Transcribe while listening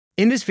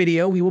In this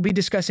video, we will be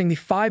discussing the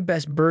 5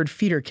 best bird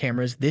feeder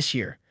cameras this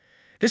year.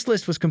 This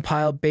list was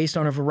compiled based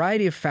on a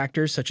variety of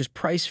factors such as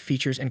price,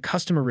 features, and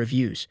customer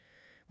reviews.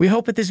 We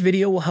hope that this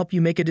video will help you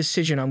make a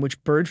decision on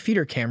which bird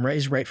feeder camera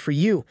is right for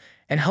you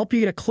and help you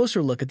get a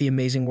closer look at the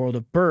amazing world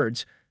of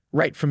birds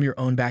right from your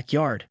own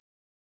backyard.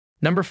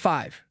 Number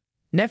 5.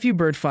 NETVUE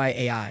Birdfy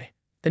AI.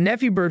 The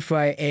NETVUE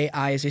Birdfy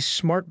AI is a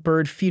smart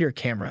bird feeder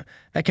camera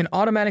that can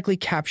automatically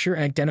capture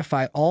and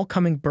identify all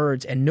coming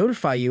birds and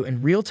notify you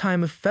in real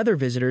time of feather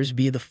visitors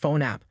via the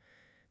phone app.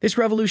 This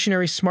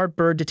revolutionary smart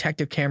bird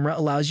detective camera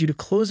allows you to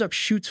close up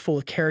shoots full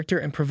of character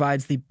and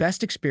provides the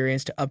best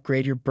experience to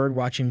upgrade your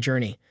birdwatching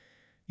journey.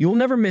 You will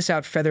never miss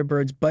out feather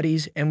birds'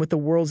 buddies, and with the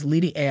world's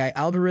leading AI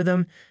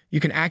algorithm,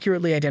 you can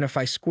accurately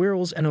identify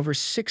squirrels and over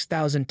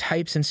 6,000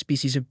 types and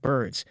species of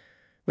birds.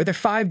 With a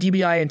 5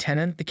 dBi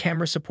antenna, the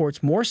camera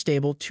supports more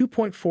stable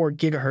 2.4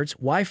 GHz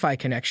Wi-Fi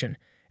connection,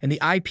 and the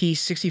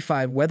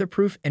IP65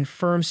 weatherproof and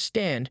firm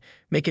stand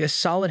make it a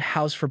solid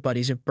house for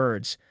buddies of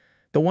birds.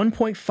 The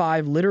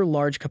 1.5-liter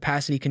large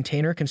capacity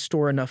container can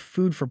store enough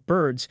food for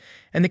birds,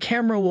 and the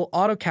camera will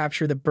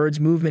auto-capture the bird's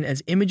movement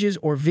as images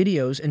or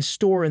videos and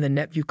store in the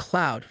NETVUE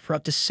cloud for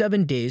up to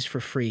 7 days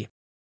for free.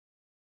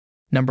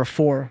 Number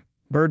 4.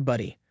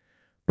 BirdBuddy.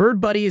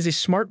 BirdBuddy is a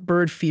smart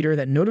bird feeder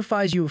that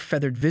notifies you of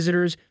feathered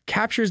visitors,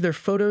 captures their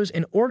photos,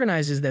 and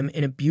organizes them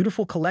in a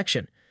beautiful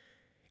collection.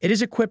 It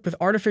is equipped with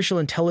artificial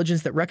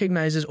intelligence that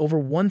recognizes over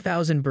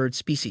 1,000 bird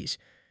species.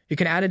 You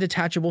can add a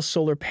detachable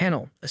solar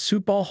panel, a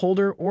soup ball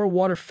holder, or a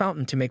water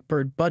fountain to make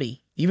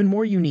BirdBuddy even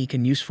more unique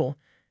and useful.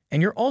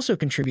 And you're also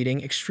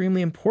contributing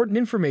extremely important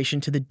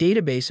information to the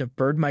database of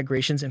bird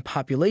migrations and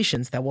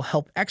populations that will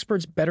help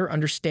experts better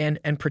understand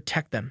and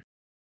protect them.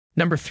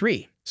 Number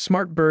 3.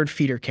 Smart Bird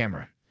Feeder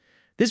Camera.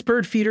 This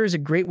bird feeder is a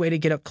great way to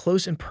get up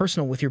close and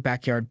personal with your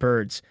backyard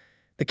birds.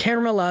 The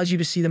camera allows you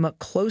to see them up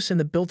close, and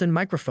the built-in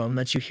microphone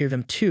lets you hear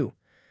them too.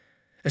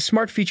 The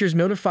smart features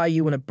notify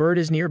you when a bird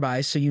is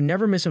nearby, so you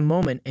never miss a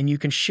moment, and you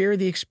can share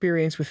the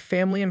experience with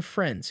family and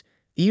friends.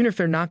 Even if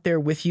they're not there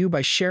with you,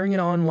 by sharing it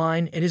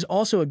online, it is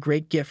also a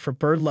great gift for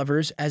bird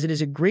lovers, as it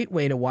is a great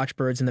way to watch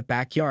birds in the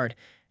backyard,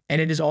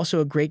 and it is also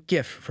a great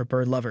gift for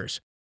bird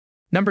lovers.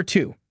 Number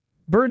 2.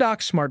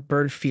 BirdDock Smart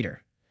Bird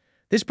Feeder.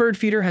 This bird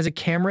feeder has a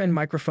camera and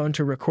microphone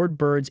to record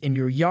birds in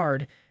your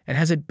yard and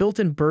has a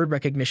built-in bird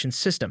recognition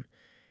system.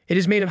 It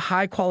is made of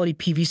high-quality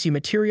PVC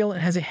material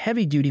and has a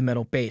heavy-duty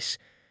metal base.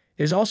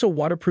 It is also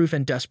waterproof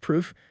and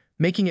dustproof,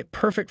 making it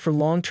perfect for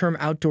long-term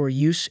outdoor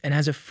use, and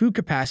has a food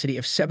capacity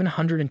of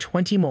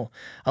 720 ml,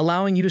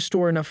 allowing you to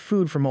store enough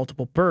food for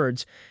multiple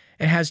birds.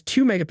 It has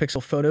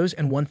 2-megapixel photos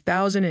and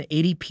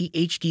 1080p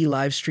HD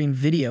live stream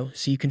video,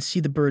 so you can see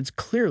the birds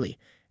clearly,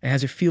 and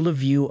has a field of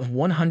view of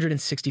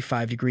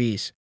 165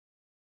 degrees.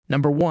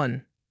 Number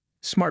 1.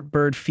 Smart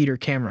Bird Feeder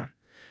Camera.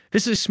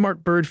 This is a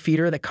smart bird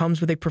feeder that comes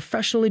with a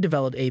professionally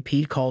developed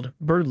app called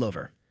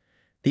BirdLover.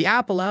 The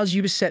app allows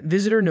you to set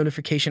visitor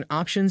notification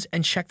options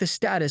and check the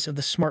status of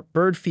the smart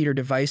bird feeder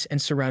device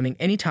and surrounding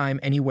anytime,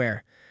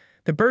 anywhere.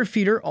 The bird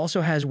feeder also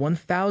has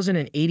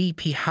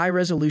 1080p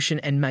high-resolution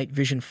and night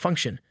vision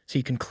function, so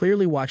you can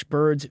clearly watch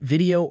birds,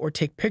 video, or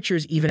take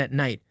pictures even at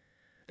night.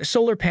 The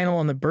solar panel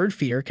on the bird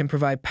feeder can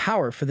provide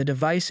power for the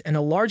device, and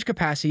a large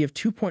capacity of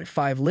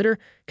 2.5 liter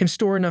can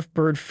store enough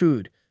bird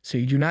food, so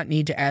you do not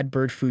need to add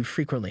bird food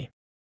frequently.